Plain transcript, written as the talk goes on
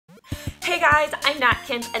Hey guys, I'm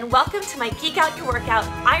Atkins and welcome to my Geek Out Your Workout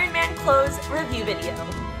Ironman clothes review video.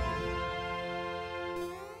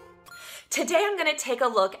 Today I'm going to take a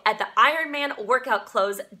look at the Ironman workout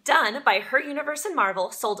clothes done by Her Universe and Marvel,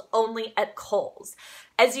 sold only at Kohl's.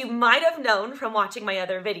 As you might have known from watching my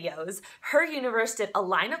other videos, Her Universe did a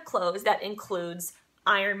line of clothes that includes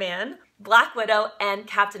Iron Man, Black Widow, and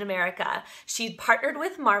Captain America. She partnered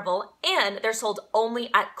with Marvel and they're sold only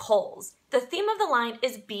at Kohl's. The theme of the line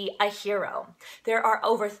is Be a Hero. There are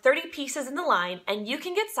over 30 pieces in the line and you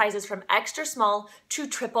can get sizes from extra small to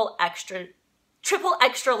triple extra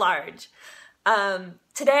large.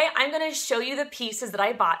 Today I'm going to show you the pieces that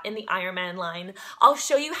I bought in the Ironman line. I'll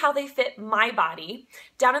show you how they fit my body.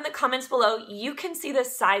 Down in the comments below you can see the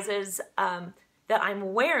sizes that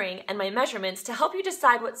I'm wearing and my measurements to help you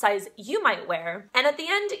decide what size you might wear. And at the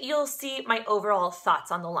end, you'll see my overall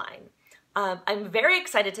thoughts on the line. I'm very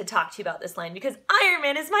excited to talk to you about this line because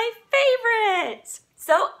Ironman is my favorite.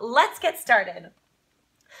 So let's get started.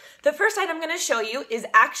 The first item I'm going to show you is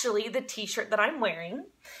actually the t-shirt that I'm wearing.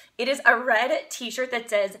 It is a red t-shirt that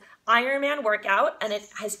says Ironman Workout and it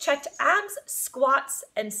has checked abs, squats,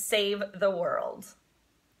 and save the world.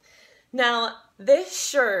 Now, this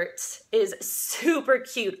shirt is super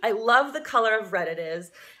cute. I love the color of red it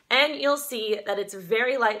is, and you'll see that it's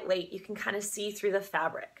very lightweight. You can kind of see through the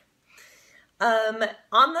fabric.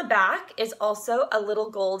 On the back is also a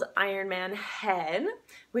little gold Ironman head,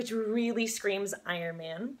 which really screams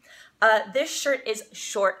Ironman. This shirt is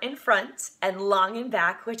short in front and long in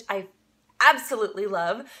back, which I absolutely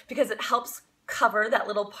love because it helps cover that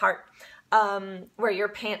little part where your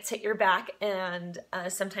pants hit your back and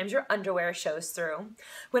sometimes your underwear shows through.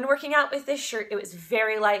 When working out with this shirt, it was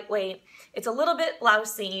very lightweight. It's a little bit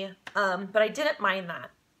blousy, but I didn't mind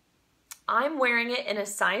that. I'm wearing it in a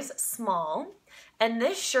size small, and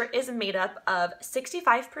this shirt is made up of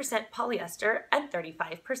 65% polyester and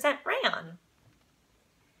 35% rayon.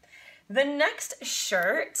 The next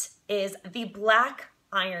shirt is the black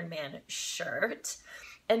Ironman shirt.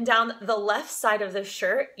 And down the left side of the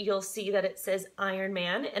shirt, you'll see that it says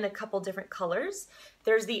Ironman in a couple different colors.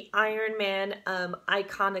 There's the Ironman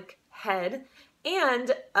iconic head,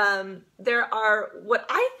 and there are what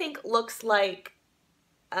I think looks like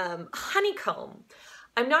honeycomb.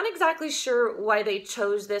 I'm not exactly sure why they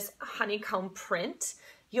chose this honeycomb print.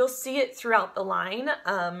 You'll see it throughout the line.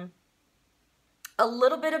 A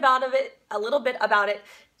little bit about it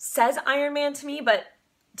says Ironman to me, but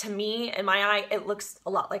to me, in my eye, it looks a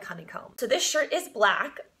lot like honeycomb. So this shirt is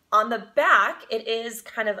black. On the back, it is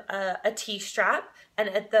kind of a T-strap, and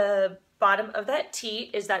at the bottom of that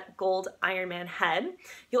T is that gold Ironman head.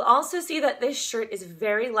 You'll also see that this shirt is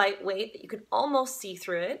very lightweight, that you can almost see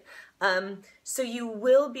through it. So you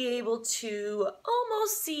will be able to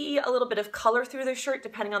almost see a little bit of color through the shirt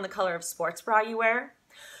depending on the color of sports bra you wear.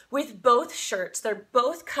 With both shirts, they're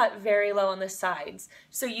both cut very low on the sides,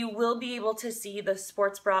 so you will be able to see the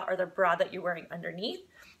sports bra or the bra that you're wearing underneath.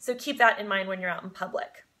 So keep that in mind when you're out in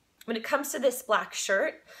public. When it comes to this black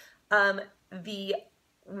shirt, the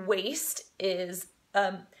waist is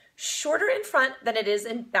shorter in front than it is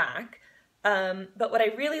in back, but what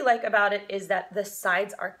I really like about it is that the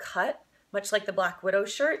sides are cut, much like the Black Widow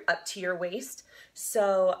shirt, up to your waist,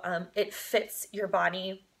 so it fits your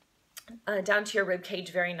body down to your rib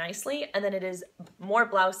cage very nicely, and then it is more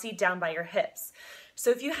blousy down by your hips. So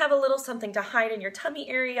if you have a little something to hide in your tummy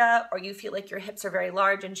area, or you feel like your hips are very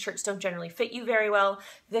large and shirts don't generally fit you very well,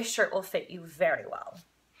 this shirt will fit you very well.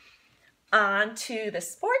 On to the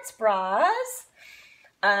sports bras.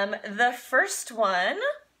 The first one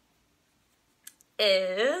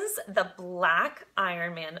is the black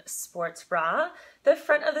Ironman sports bra. The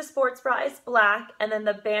front of the sports bra is black, and then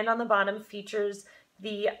the band on the bottom features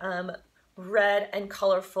the red and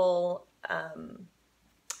colorful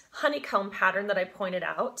honeycomb pattern that I pointed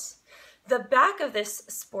out. The back of this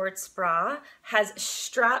sports bra has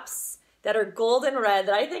straps that are gold and red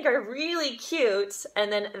that I think are really cute,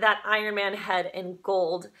 and then that Ironman head in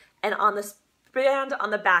gold, and on the band on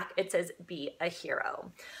the back it says Be a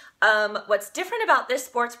Hero. What's different about this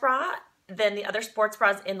sports bra than the other sports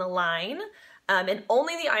bras in the line, and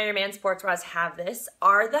only the Ironman sports bras have this,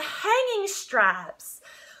 are the hanging straps.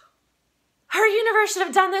 Her Universe should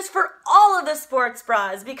have done this for all of the sports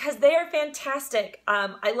bras because they are fantastic.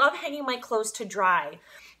 I love hanging my clothes to dry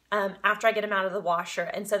after I get them out of the washer,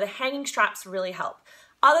 and so the hanging straps really help.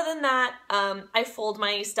 Other than that, I fold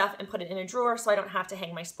my stuff and put it in a drawer so I don't have to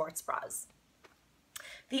hang my sports bras.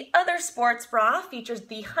 The other sports bra features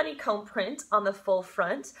the honeycomb print on the full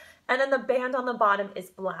front, and then the band on the bottom is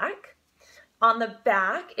black. On the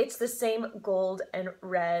back, it's the same gold and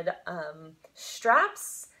red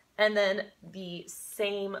straps, And then the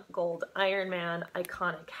same gold Ironman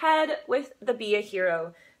iconic head with the Be a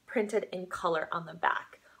Hero printed in color on the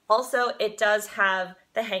back. Also, it does have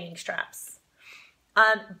the hanging straps.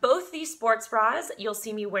 Both these sports bras, you'll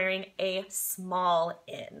see me wearing a small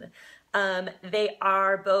in. They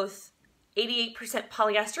are both 88%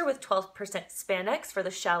 polyester with 12% spandex for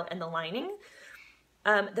the shell and the lining.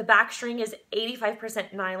 The back string is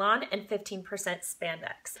 85% nylon and 15%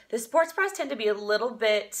 spandex. The sports bras tend to be a little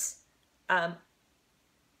bit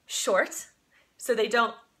short, so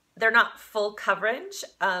they're not full coverage.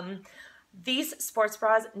 These sports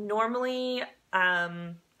bras normally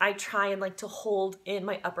I try and like to hold in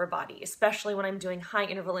my upper body, especially when I'm doing high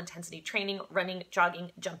interval intensity training, running,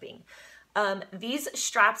 jogging, jumping. These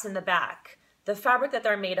straps in the back, the fabric that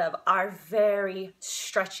they're made of are very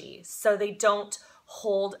stretchy, so they don't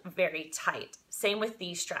hold very tight. Same with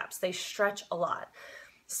these straps, they stretch a lot.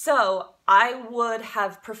 So I would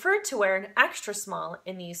have preferred to wear an extra small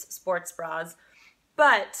in these sports bras,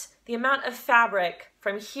 but the amount of fabric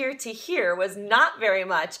from here to here was not very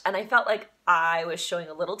much, and I felt like I was showing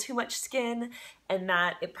a little too much skin and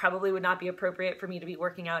that it probably would not be appropriate for me to be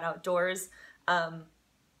working out outdoors.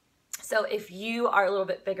 So if you are a little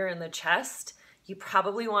bit bigger in the chest, you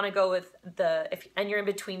probably want to go with and you're in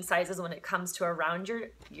between sizes when it comes to around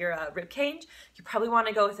your rib cage, you probably want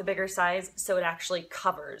to go with a bigger size so it actually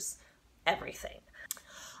covers everything.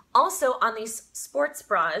 Also, on these sports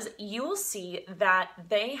bras, you will see that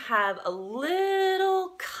they have a little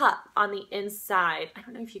cup on the inside. I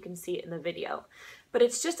don't know if you can see it in the video, but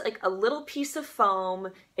it's just like a little piece of foam.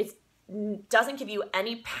 It doesn't give you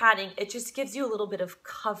any padding. It just gives you a little bit of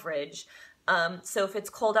coverage. So if it's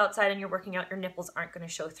cold outside and you're working out, your nipples aren't going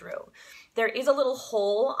to show through. There is a little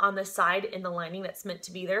hole on the side in the lining that's meant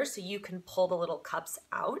to be there, so you can pull the little cups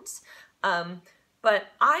out. But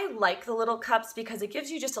I like the little cups because it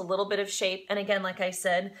gives you just a little bit of shape. And again, like I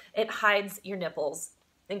said, it hides your nipples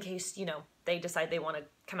in case, they decide they want to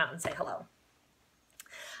come out and say hello.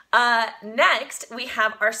 Next, we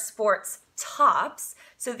have our sports tops.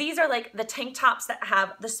 So these are like the tank tops that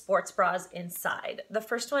have the sports bras inside. The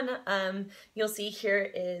first one you'll see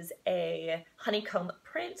here is a honeycomb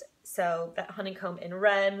print. So that honeycomb in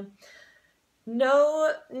red.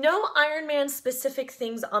 No Ironman specific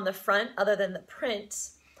things on the front other than the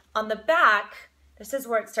print. On the back, this is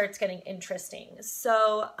where it starts getting interesting.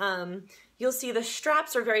 So you'll see the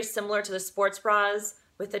straps are very similar to the sports bras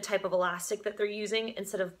with the type of elastic that they're using.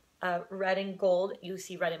 Instead of red and gold, you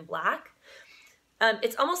see red and black.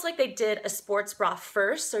 It's almost like they did a sports bra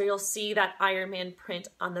first, so you'll see that Ironman print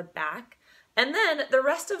on the back. And then the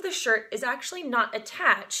rest of the shirt is actually not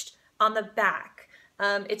attached on the back.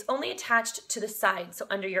 It's only attached to the side, so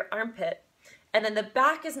under your armpit. And then the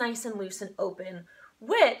back is nice and loose and open,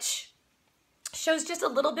 which shows just a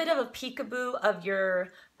little bit of a peekaboo of your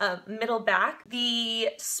middle back. The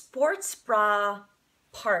sports bra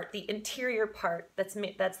part, the interior part that's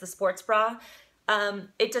the sports bra,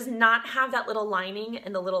 it does not have that little lining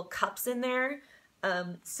and the little cups in there.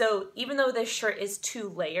 So even though this shirt is 2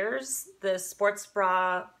 layers, the sports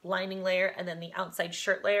bra lining layer and then the outside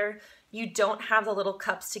shirt layer, you don't have the little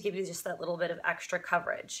cups to give you just that little bit of extra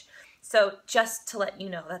coverage. So just to let you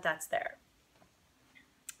know that that's there.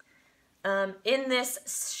 In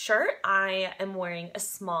this shirt, I am wearing a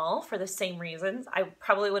small for the same reasons. I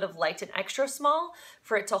probably would have liked an extra small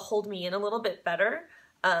for it to hold me in a little bit better.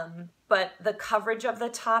 But the coverage of the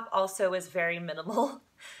top also is very minimal.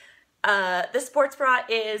 The sports bra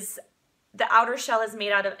the outer shell is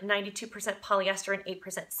made out of 92% polyester and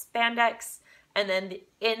 8% spandex. And then the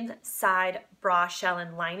inside bra shell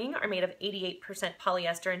and lining are made of 88%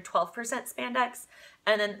 polyester and 12% spandex.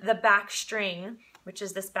 And then the back string, which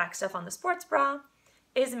is this back stuff on the sports bra,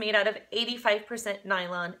 is made out of 85%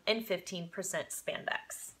 nylon and 15%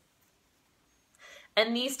 spandex.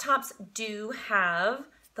 And these tops do have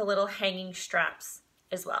the little hanging straps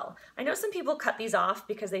as well. I know some people cut these off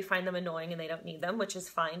because they find them annoying and they don't need them, which is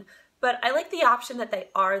fine. But I like the option that they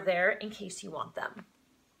are there in case you want them.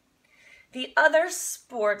 The other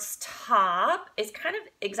sports top is kind of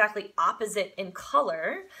exactly opposite in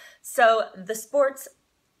color. So the sports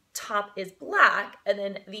top is black and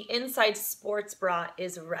then the inside sports bra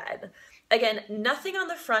is red. Again, nothing on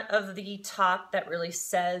the front of the top that really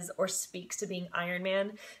says or speaks to being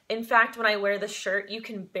Ironman. In fact, when I wear the shirt, you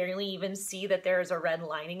can barely even see that there is a red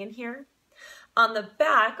lining in here. On the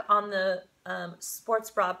back, on the sports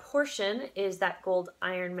bra portion, is that gold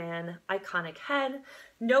Ironman iconic head.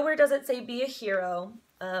 Nowhere does it say be a hero.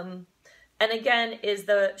 And again, is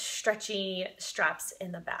the stretchy straps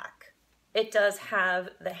in the back. It does have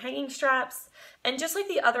the hanging straps, and just like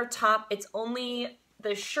the other top, it's only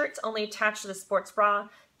the shirt's only attached to the sports bra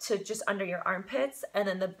to just under your armpits, and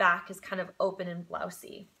then the back is kind of open and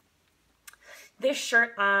blousy. This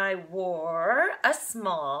shirt I wore a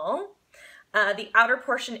small. The outer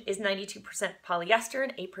portion is 92% polyester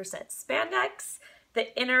and 8% spandex.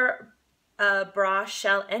 The inner bra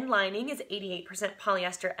shell and lining is 88%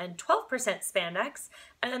 polyester and 12% spandex.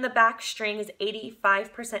 And then the back string is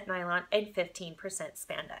 85% nylon and 15%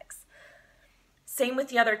 spandex. Same with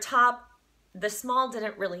the other top. The small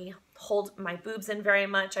didn't really hold my boobs in very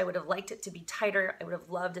much. I would have liked it to be tighter. I would have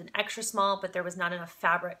loved an extra small, but there was not enough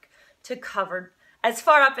fabric to cover as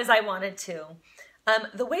far up as I wanted to.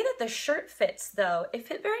 The way that the shirt fits, though, it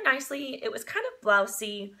fit very nicely. It was kind of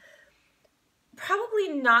blousy. Probably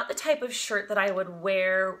not the type of shirt that I would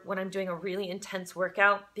wear when I'm doing a really intense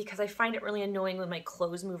workout, because I find it really annoying when my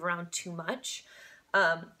clothes move around too much.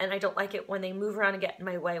 And I don't like it when they move around and get in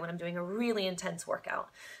my way when I'm doing a really intense workout.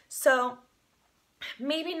 So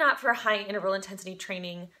maybe not for high interval intensity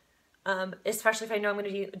training, especially if I know I'm going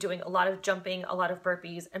to be doing a lot of jumping, a lot of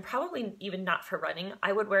burpees, and probably even not for running.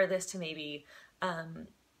 I would wear this to maybe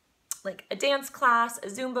like a dance class, a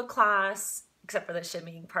Zumba class, except for the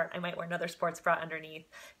shimmying part. I might wear another sports bra underneath.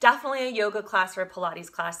 Definitely a yoga class or a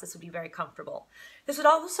Pilates class. This would be very comfortable.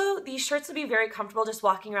 These shirts would be very comfortable just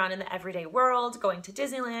walking around in the everyday world, going to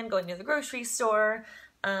Disneyland, going to the grocery store.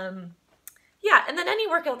 Yeah, and then any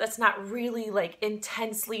workout that's not really like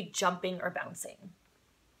intensely jumping or bouncing.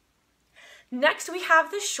 Next, we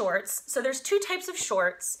have the shorts. So there's two types of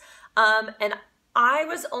shorts, and I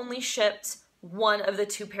was only shipped one of the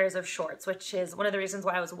two pairs of shorts, which is one of the reasons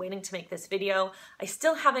why I was waiting to make this video. I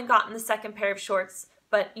still haven't gotten the second pair of shorts,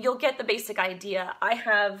 but you'll get the basic idea. I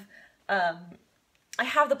have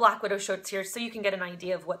the Black Widow shorts here, so you can get an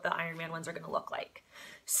idea of what the Ironman ones are going to look like.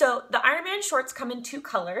 So the Ironman shorts come in two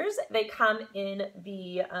colors. They come in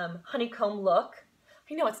the honeycomb look.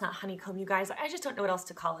 I know it's not honeycomb, you guys. I just don't know what else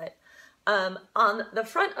to call it. On the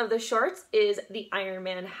front of the shorts is the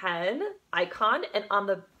Ironman head icon, and on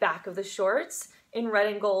the back of the shorts in red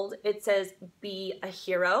and gold it says "Be a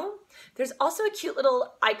Hero." There's also a cute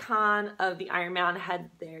little icon of the Ironman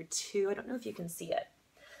head there too. I don't know if you can see it.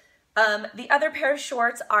 The other pair of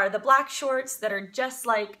shorts are the black shorts that are just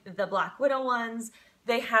like the Black Widow ones.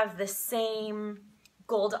 They have the same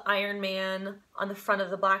gold Ironman on the front of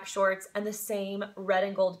the black shorts and the same red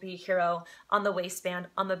and gold Be a Hero on the waistband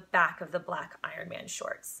on the back of the black Ironman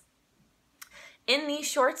shorts. In these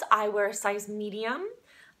shorts, I wear a size medium.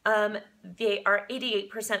 They are 88%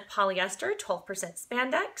 polyester, 12%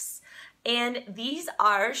 spandex, and these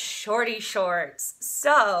are shorty shorts.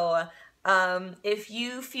 So if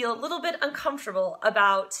you feel a little bit uncomfortable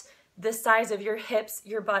about the size of your hips,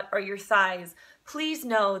 your butt, or your thighs, please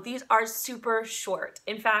know these are super short.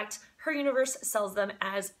 In fact, Her Universe sells them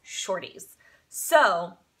as shorties.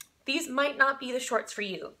 So these might not be the shorts for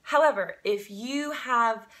you. However, if you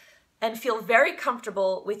have and feel very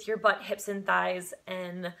comfortable with your butt, hips, and thighs,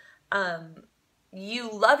 and you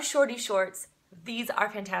love shorty shorts, these are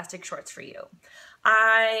fantastic shorts for you.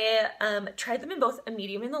 I tried them in both a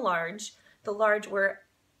medium and the large. The large were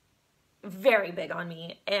very big on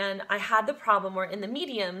me, and I had the problem where in the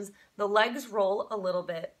mediums, the legs roll a little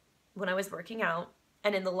bit when I was working out,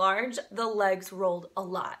 and in the large, the legs rolled a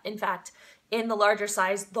lot. In fact, in the larger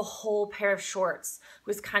size, the whole pair of shorts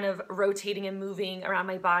was kind of rotating and moving around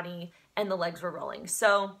my body, and the legs were rolling.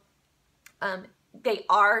 So they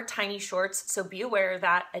are tiny shorts, so be aware of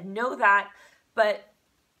that and know that, but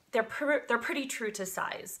they're pretty true to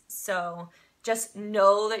size. So just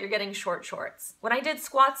know that you're getting short shorts. When I did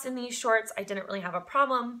squats in these shorts, I didn't really have a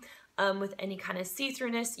problem with any kind of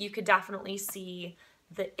see-throughness. You could definitely see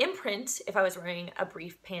the imprint if I was wearing a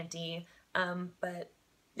brief panty, but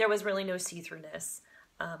there was really no see-throughness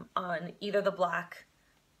on either the Black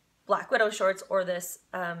Widow shorts or this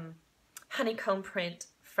honeycomb print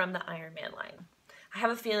from the Ironman line. I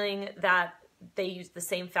have a feeling that they used the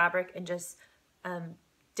same fabric and just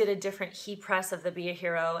did a different heat press of the Be a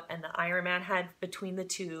Hero and the Ironman head between the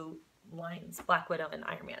two lines, Black Widow and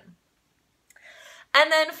Ironman. And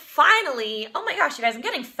then finally, oh my gosh, you guys, I'm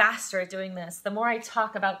getting faster at doing this. The more I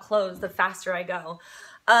talk about clothes, the faster I go.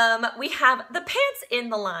 We have the pants in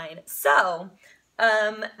the line. So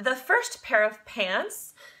the first pair of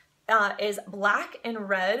pants is black and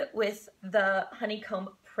red with the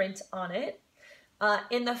honeycomb print on it.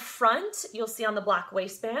 In the front, you'll see on the black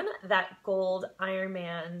waistband that gold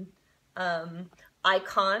Ironman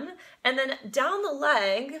icon. And then down the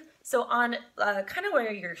leg, so on kind of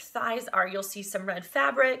where your thighs are, you'll see some red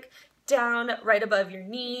fabric. Down right above your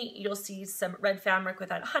knee, you'll see some red fabric with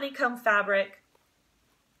that honeycomb fabric.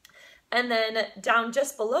 And then down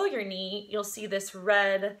just below your knee, you'll see this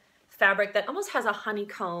red fabric that almost has a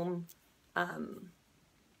honeycomb,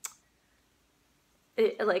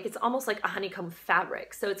 it's almost like a honeycomb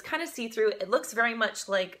fabric. So it's kind of see-through. It looks very much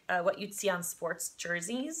like what you'd see on sports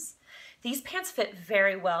jerseys. These pants fit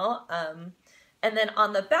very well. And then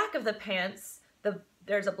on the back of the pants,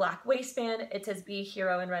 there's a black waistband. It says "Be a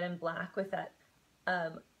Hero" in red and black with that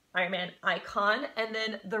Ironman icon. And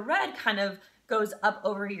then the red kind of goes up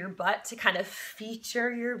over your butt to kind of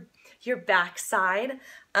feature your backside.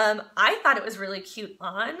 I thought it was really cute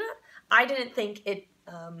on. I didn't think it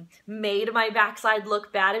made my backside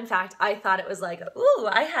look bad. In fact, I thought it was like, ooh,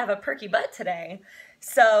 I have a perky butt today.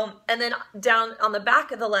 So, and then down on the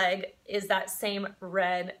back of the leg is that same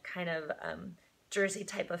red kind of jersey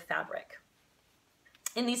type of fabric.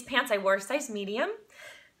 In these pants, I wore a size medium.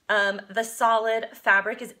 The solid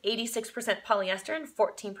fabric is 86% polyester and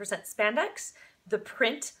 14% spandex. The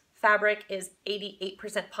print fabric is 88%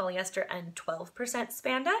 polyester and 12%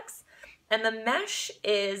 spandex. And the mesh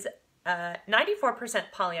is 94%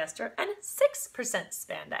 polyester and 6%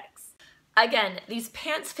 spandex. Again, these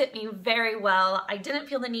pants fit me very well. I didn't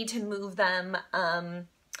feel the need to move them.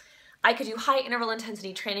 I could do high interval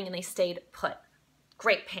intensity training and they stayed put.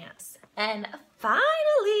 Great pants. And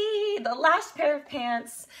finally, the last pair of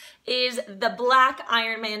pants is the black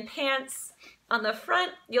Ironman pants. On the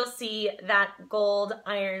front, you'll see that gold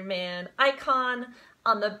Ironman icon.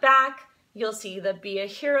 On the back, you'll see the "Be a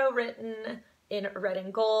Hero" written in red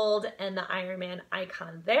and gold and the Ironman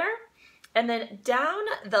icon there. And then down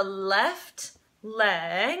the left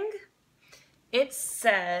leg, it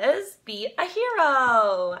says "Be a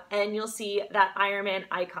Hero," and you'll see that Ironman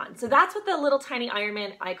icon. So that's what the little tiny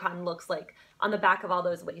Ironman icon looks like on the back of all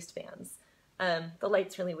those waistbands. The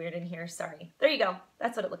light's really weird in here, sorry. There you go,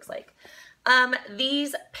 that's what it looks like.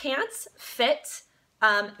 These pants fit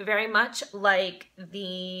very much like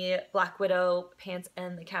the Black Widow pants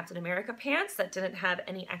and the Captain America pants that didn't have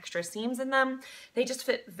any extra seams in them. They just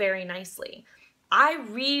fit very nicely. I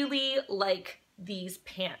really like these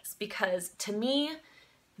pants because to me,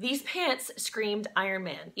 these pants screamed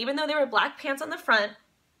Ironman. Even though they were black pants on the front,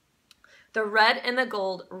 the red and the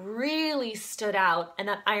gold really stood out and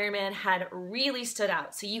that Ironman had really stood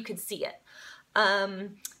out so you could see it.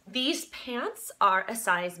 These pants are a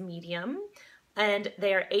size medium and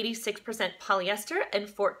they are 86% polyester and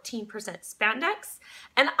 14% spandex.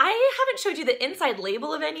 And I haven't showed you the inside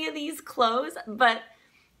label of any of these clothes, but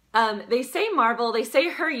they say Marvel, they say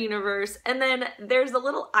Her Universe, and then there's a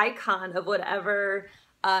little icon of whatever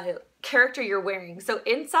character you're wearing. So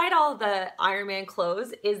inside all the Ironman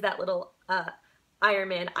clothes is that little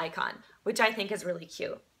Ironman icon, which I think is really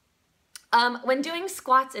cute. When doing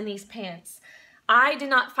squats in these pants, I did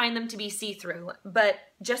not find them to be see-through, but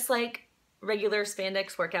just like regular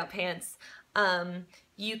spandex workout pants,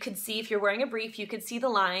 you could see if you're wearing a brief, you could see the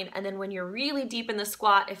line, and then when you're really deep in the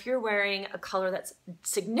squat, if you're wearing a color that's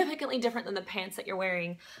significantly different than the pants that you're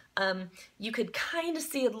wearing, you could kind of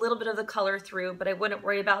see a little bit of the color through, but I wouldn't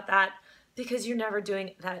worry about that because you're never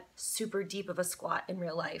doing that super deep of a squat in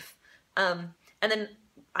real life. And then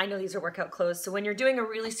I know these are workout clothes, so when you're doing a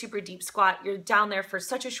really super deep squat, you're down there for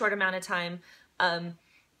such a short amount of time,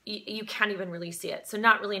 you can't even really see it. So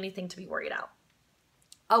not really anything to be worried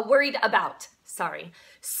about. Sorry.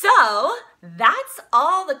 So that's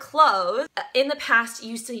all the clothes. In the past,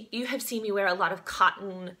 you have seen me wear a lot of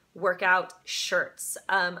cotton workout shirts.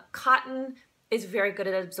 Cotton is very good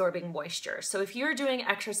at absorbing moisture. So if you're doing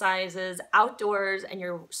exercises outdoors and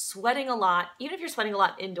you're sweating a lot, even if you're sweating a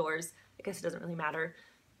lot indoors, I guess it doesn't really matter.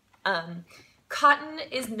 Cotton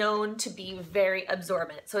is known to be very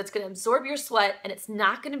absorbent. So it's gonna absorb your sweat and it's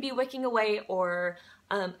not gonna be wicking away or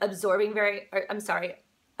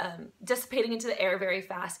dissipating into the air very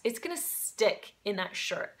fast. It's gonna stick in that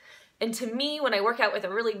shirt. And to me, when I work out with a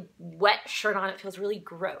really wet shirt on, it feels really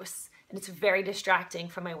gross and it's very distracting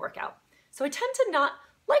from my workout. So I tend to not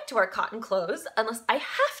like to wear cotton clothes unless I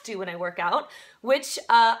have to when I work out, which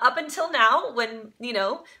up until now, when, you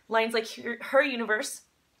know, lines like Her Universe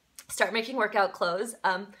start making workout clothes,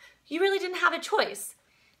 you really didn't have a choice.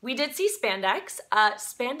 We did see spandex.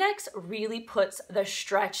 Spandex really puts the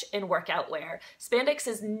stretch in workout wear. Spandex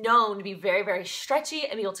is known to be very, very stretchy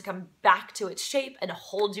and be able to come back to its shape and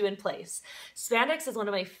hold you in place. Spandex is one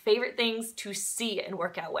of my favorite things to see in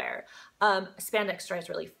workout wear. Spandex dries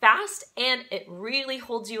really fast and it really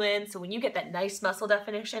holds you in. So when you get that nice muscle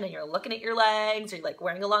definition and you're looking at your legs or you're like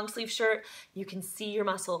wearing a long sleeve shirt, you can see your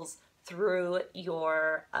muscles through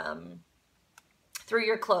your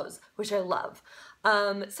clothes, which I love.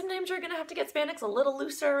 Sometimes you're gonna have to get spandex a little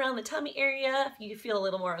looser around the tummy area if you feel a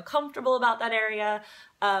little more uncomfortable about that area.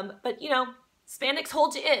 But you know, spandex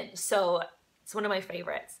holds you in, so it's one of my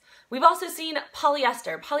favorites. We've also seen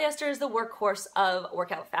polyester. Polyester is the workhorse of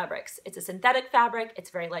workout fabrics. It's a synthetic fabric, it's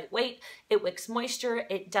very lightweight, it wicks moisture,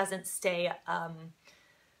 it doesn't stay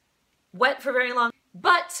wet for very long.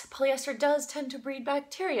 But polyester does tend to breed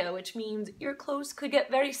bacteria, which means your clothes could get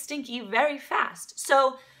very stinky very fast.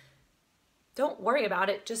 So don't worry about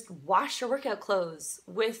it. Just wash your workout clothes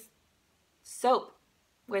with soap,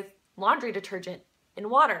 with laundry detergent, and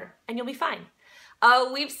water, and you'll be fine.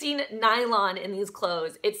 We've seen nylon in these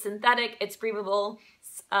clothes. It's synthetic, it's breathable.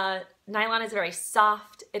 Nylon is very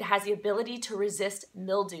soft. It has the ability to resist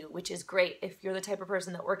mildew, which is great if you're the type of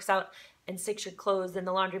person that works out and sticks your clothes in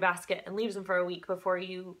the laundry basket and leaves them for a week before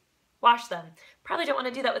you wash them. Probably don't want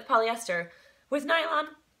to do that with polyester. With nylon,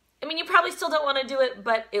 I mean, you probably still don't want to do it,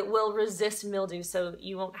 but it will resist mildew, so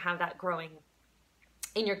you won't have that growing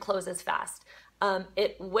in your clothes as fast.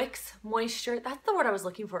 It wicks moisture. That's the word I was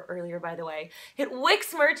looking for earlier, by the way. It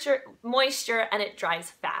wicks moisture and it dries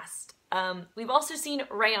fast. We've also seen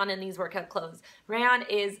rayon in these workout clothes. Rayon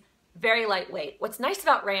is very lightweight. What's nice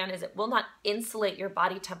about rayon is it will not insulate your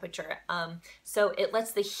body temperature. So it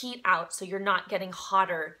lets the heat out so you're not getting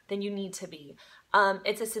hotter than you need to be.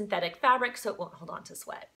 It's a synthetic fabric, so it won't hold on to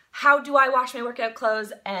sweat. How do I wash my workout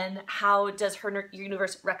clothes, and how does Her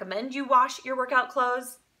Universe recommend you wash your workout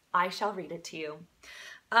clothes? I shall read it to you.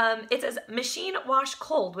 It says, machine wash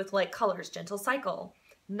cold with light colors, gentle cycle.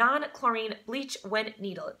 Non-chlorine bleach when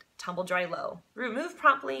needed, tumble dry low. Remove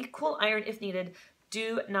promptly, cool iron if needed.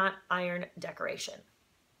 Do not iron decoration.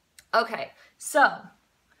 Okay, so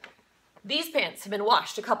these pants have been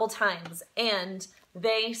washed a couple times and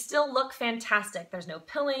they still look fantastic. There's no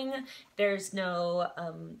pilling, there's no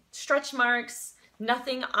stretch marks,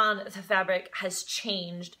 nothing on the fabric has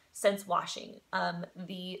changed since washing.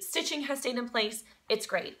 The stitching has stayed in place, it's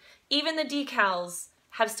great. Even the decals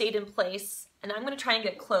have stayed in place, and I'm gonna try and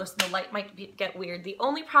get close, and the light might get weird. The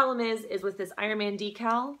only problem is with this Ironman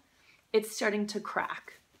decal, it's starting to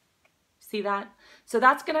crack. See that? So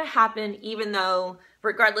that's gonna happen even though,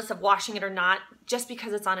 regardless of washing it or not, just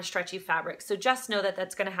because it's on a stretchy fabric. So just know that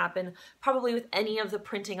that's gonna happen probably with any of the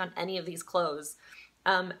printing on any of these clothes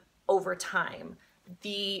over time.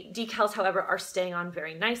 The decals, however, are staying on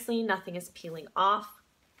very nicely. Nothing is peeling off.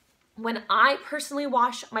 When I personally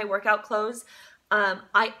wash my workout clothes,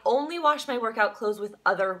 I only wash my workout clothes with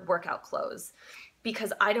other workout clothes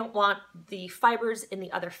because I don't want the fibers in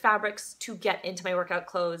the other fabrics to get into my workout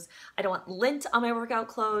clothes. I don't want lint on my workout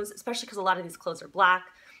clothes, especially because a lot of these clothes are black.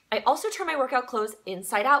 I also turn my workout clothes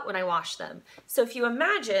inside out when I wash them. So if you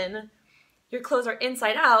imagine your clothes are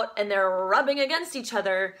inside out and they're rubbing against each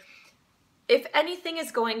other, if anything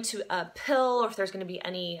is going to pill, or if there's going to be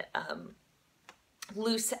any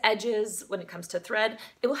loose edges when it comes to thread,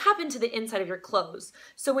 it will happen to the inside of your clothes.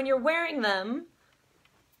 So when you're wearing them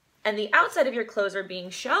and the outside of your clothes are being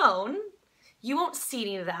shown, you won't see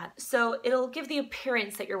any of that. So it'll give the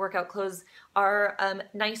appearance that your workout clothes are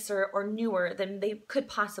nicer or newer than they could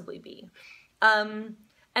possibly be.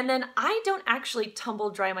 And then I don't actually tumble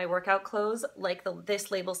dry my workout clothes like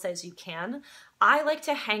this label says you can. I like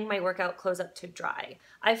to hang my workout clothes up to dry.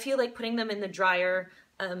 I feel like putting them in the dryer,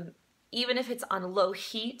 even if it's on low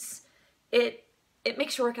heat, it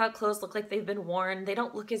makes your workout clothes look like they've been worn. They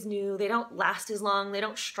don't look as new, they don't last as long, they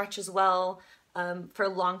don't stretch as well for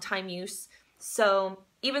long time use. So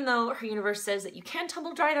even though Her Universe says that you can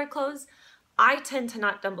tumble dry their clothes, I tend to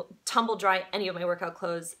not tumble dry any of my workout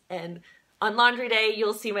clothes, and on laundry day,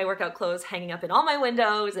 you'll see my workout clothes hanging up in all my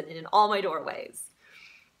windows and in all my doorways.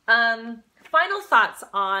 Final thoughts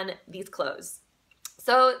on these clothes.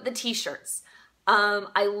 So the t-shirts.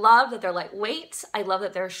 I love that they're lightweight. I love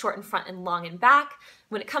that they're short in front and long in back.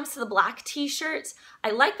 When it comes to the black t-shirts, I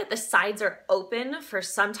like that the sides are open for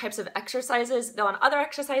some types of exercises, though on other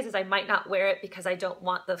exercises I might not wear it because I don't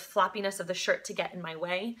want the floppiness of the shirt to get in my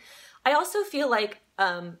way. I also feel like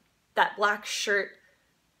that black shirt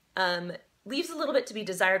leaves a little bit to be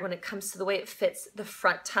desired when it comes to the way it fits the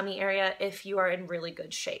front tummy area if you are in really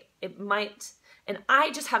good shape. It might, and I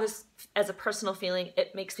just have this as a personal feeling,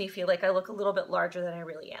 it makes me feel like I look a little bit larger than I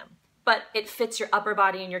really am. But it fits your upper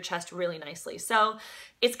body and your chest really nicely. So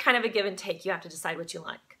it's kind of a give and take. You have to decide what you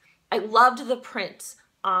like. I loved the print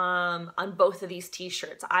on both of these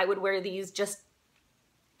t-shirts. I would wear these just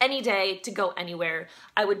any day to go anywhere.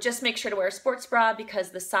 I would just make sure to wear a sports bra because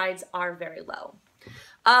the sides are very low.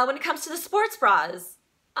 When it comes to the sports bras,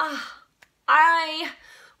 I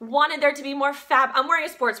wanted there to be more I'm wearing a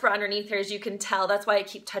sports bra underneath here, as you can tell. That's why I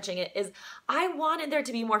keep touching it, is I wanted there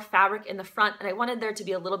to be more fabric in the front, and I wanted there to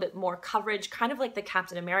be a little bit more coverage, kind of like the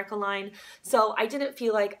Captain America line. So I didn't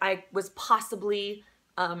feel like I was possibly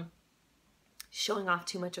showing off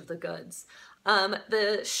too much of the goods.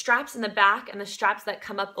 The straps in the back and the straps that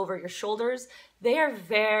come up over your shoulders, they are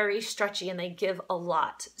very stretchy and they give a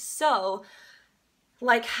lot. So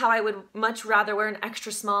like how I would much rather wear an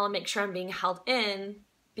extra small and make sure I'm being held in,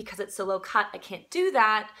 because it's so low cut, I can't do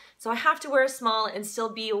that. So I have to wear a small and still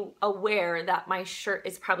be aware that my shirt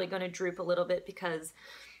is probably going to droop a little bit because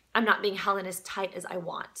I'm not being held in as tight as I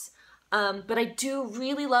want. But I do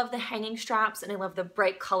really love the hanging straps, and I love the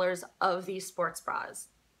bright colors of these sports bras.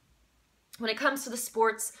 When it comes to the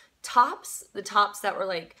sports tops, the tops that were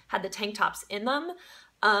like, had the tank tops in them,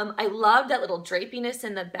 I loved that little drapiness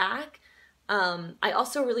in the back. I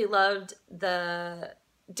also really loved the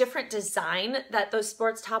different design that those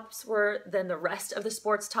sports tops were than the rest of the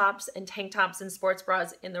sports tops and tank tops and sports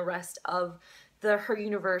bras in the rest of the Her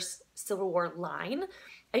Universe Civil War line.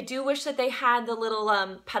 I do wish that they had the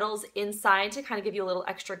little petals inside to kind of give you a little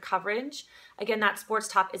extra coverage. Again, that sports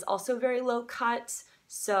top is also very low cut,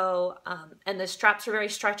 so and the straps are very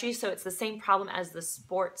stretchy, so it's the same problem as the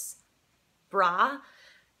sports bra.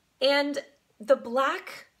 And the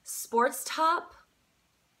black sports top,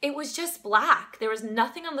 it was just black. There was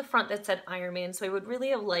nothing on the front that said Ironman, so I would really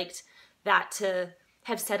have liked that to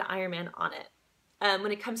have said Ironman on it.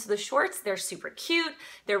 When it comes to the shorts, they're super cute.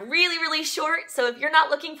 They're really, really short, so if you're not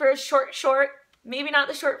looking for a short, maybe not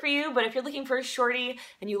the short for you, but if you're looking for a shorty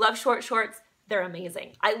and you love short shorts, they're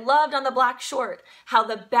amazing. I loved on the black short how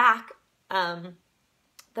the back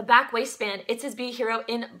waistband, it says Be a Hero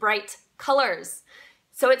in bright colors.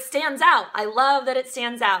 So it stands out. I love that it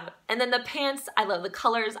stands out. And then the pants, I love the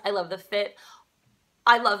colors. I love the fit.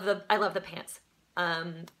 I love the pants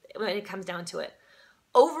when it comes down to it.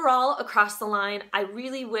 Overall, across the line, I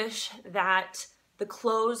really wish that the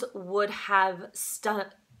clothes would have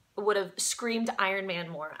screamed Ironman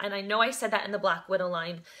more. And I know I said that in the Black Widow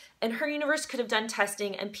line. And Her Universe could have done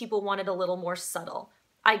testing and people wanted a little more subtle.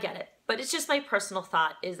 I get it. But it's just my personal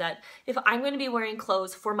thought is that if I'm going to be wearing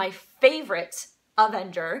clothes for my favorite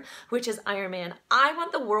Avenger, which is Iron Man, I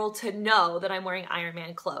want the world to know that I'm wearing Iron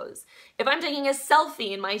Man clothes. If I'm taking a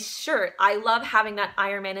selfie in my shirt, I love having that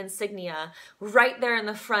Iron Man insignia right there in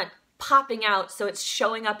the front, popping out so it's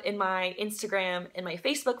showing up in my Instagram and my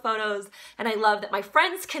Facebook photos, and I love that my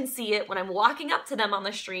friends can see it when I'm walking up to them on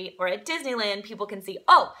the street or at Disneyland. People can see,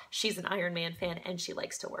 oh, she's an Iron Man fan and she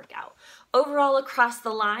likes to work out. Overall, across the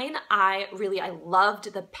line, I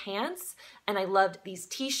loved the pants and I loved these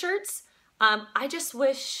t-shirts. I just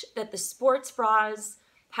wish that the sports bras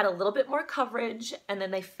had a little bit more coverage and then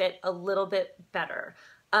they fit a little bit better.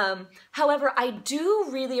 However, I do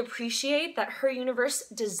really appreciate that Her Universe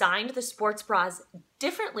designed the sports bras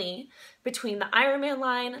differently between the Iron Man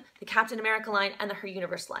line, the Captain America line, and the Her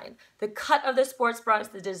Universe line. The cut of the sports bras,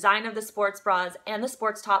 the design of the sports bras, and the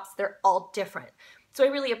sports tops, they're all different. So I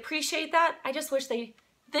really appreciate that. I just wish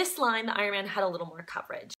this line, the Iron Man, had a little more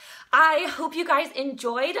coverage. I hope you guys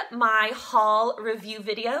enjoyed my haul review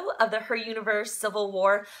video of the Her Universe Civil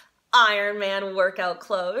War Iron Man workout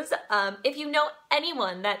clothes. If you know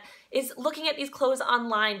anyone that is looking at these clothes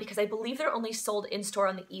online, because I believe they're only sold in store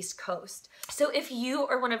on the East Coast. So if you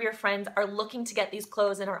or one of your friends are looking to get these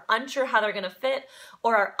clothes and are unsure how they're gonna fit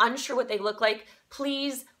or are unsure what they look like,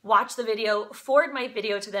 please watch the video, forward my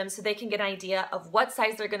video to them so they can get an idea of what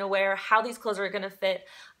size they're gonna wear, how these clothes are gonna fit,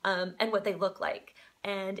 and what they look like.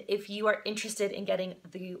 And if you are interested in getting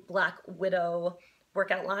the Black Widow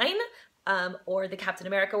workout line, or the Captain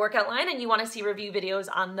America workout line, and you want to see review videos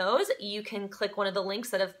on those, you can click one of the links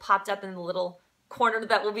that have popped up in the little corner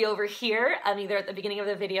that will be over here, either at the beginning of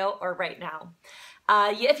the video or right now.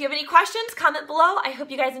 If you have any questions, comment below. I hope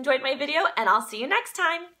you guys enjoyed my video, and I'll see you next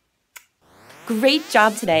time. Great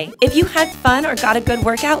job today. If you had fun or got a good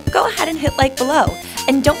workout, go ahead and hit like below.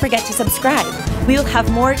 And don't forget to subscribe. We will have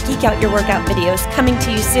more Geek Out Your Workout videos coming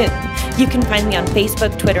to you soon. You can find me on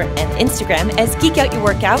Facebook, Twitter, and Instagram as Geek Out Your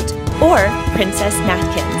Workout or Princess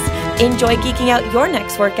Natkins. Enjoy geeking out your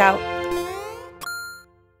next workout.